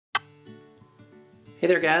Hey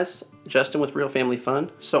there guys, Justin with Real Family Fun.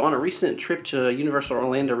 So on a recent trip to Universal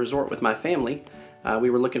Orlando Resort with my family, we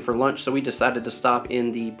were looking for lunch, so we decided to stop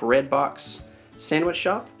in the Bread Box sandwich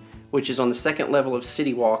shop, which is on the second level of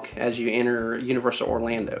Citywalk as you enter Universal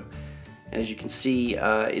Orlando. And as you can see,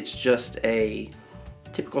 it's just a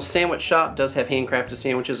typical sandwich shop. Does have handcrafted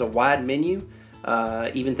sandwiches, a wide menu,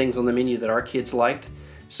 even things on the menu that our kids liked.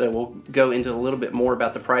 So we'll go into a little bit more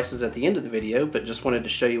about the prices at the end of the video, but just wanted to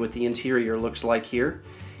show you what the interior looks like here.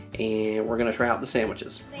 And we're gonna try out the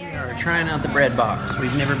sandwiches. We are trying out the Bread Box.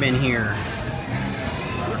 We've never been here.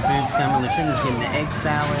 Our food's coming. Lucinda's getting the egg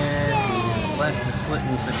salad, and Celeste is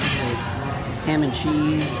splitting, so she has ham and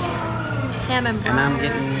cheese. Ham and brie. And I'm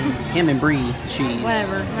getting ham and brie cheese.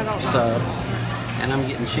 Whatever, I don't know. So, and I'm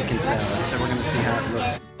getting chicken salad, so we're gonna see how it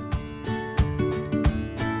looks.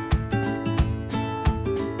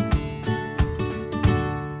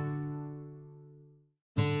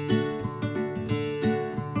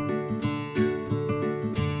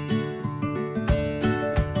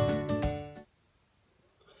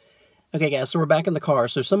 Okay guys, so we're back in the car.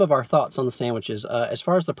 So some of our thoughts on the sandwiches. As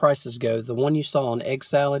far as the prices go, the one you saw on egg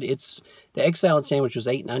salad, the egg salad sandwich was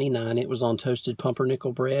 $8.99. It was on toasted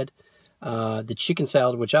pumpernickel bread. The chicken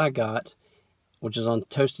salad, which I got, which is on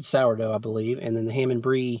toasted sourdough, I believe, and then the ham and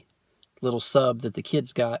brie little sub that the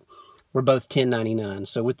kids got were both $10.99.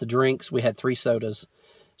 So with the drinks, we had 3 sodas.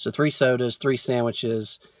 So 3 sodas, 3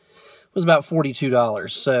 sandwiches was about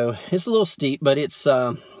 $42. So it's a little steep, but it's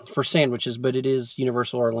for sandwiches, but it is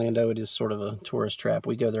Universal Orlando. It is sort of a tourist trap.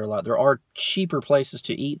 We go there a lot. There are cheaper places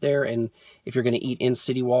to eat there, and if you're going to eat in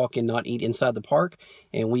Citywalk and not eat inside the park,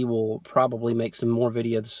 and we will probably make some more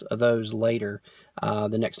videos of those later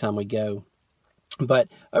the next time we go. But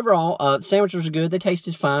overall, the sandwiches were good. They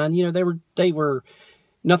tasted fine. You know, they were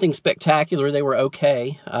nothing spectacular. They were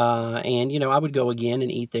okay. And, you know, I would go again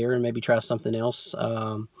and eat there and maybe try something else.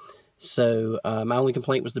 So my only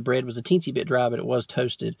complaint was the bread was a teensy bit dry, but it was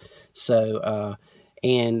toasted. So,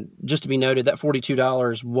 and just to be noted, that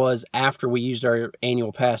 $42 was after we used our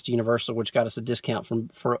annual pass to Universal, which got us a discount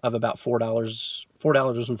of about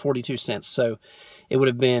 $4.42. So it would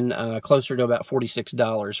have been closer to about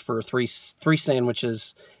 $46 for three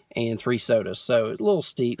sandwiches and 3 sodas. So a little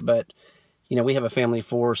steep, but you know, we have a family of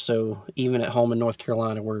 4, so even at home in North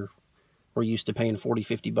Carolina, we're used to paying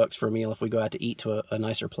 $40-50 for a meal if we go out to eat to a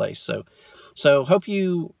nicer place. So hope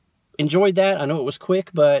you enjoyed that. I know it was quick,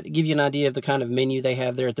 but give you an idea of the kind of menu they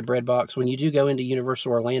have there at the Bread Box. When you do go into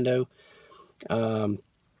Universal Orlando, don't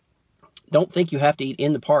think you have to eat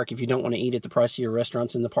in the park if you don't want to eat at the price of your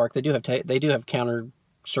restaurants in the park. They do have counter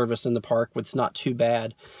service in the park, which is not too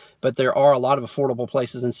bad. But there are a lot of affordable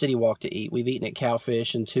places in Citywalk to eat. We've eaten at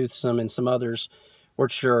Cowfish and Toothsome and some others,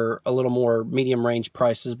 which are a little more medium range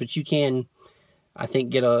prices, but you can, I think,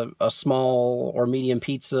 get a small or medium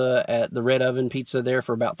pizza at the Red Oven Pizza there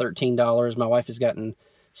for about $13. My wife has gotten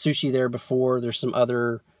sushi there before. There's some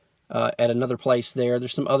other, at another place there.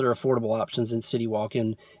 There's some other affordable options in Citywalk,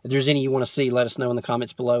 and if there's any you want to see, let us know in the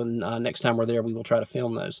comments below, and next time we're there, we will try to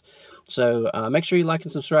film those. So make sure you like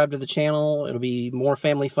and subscribe to the channel. It'll be more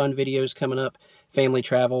family fun videos coming up. Family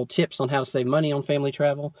travel, tips on how to save money on family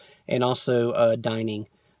travel, and also dining,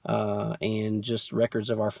 and just records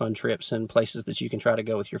of our fun trips and places that you can try to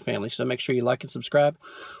go with your family. So make sure you like and subscribe,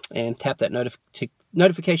 and tap that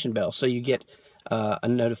notification bell so you get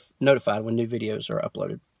notified when new videos are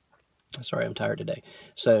uploaded. Sorry, I'm tired today.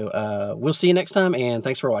 So we'll see you next time, and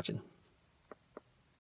thanks for watching.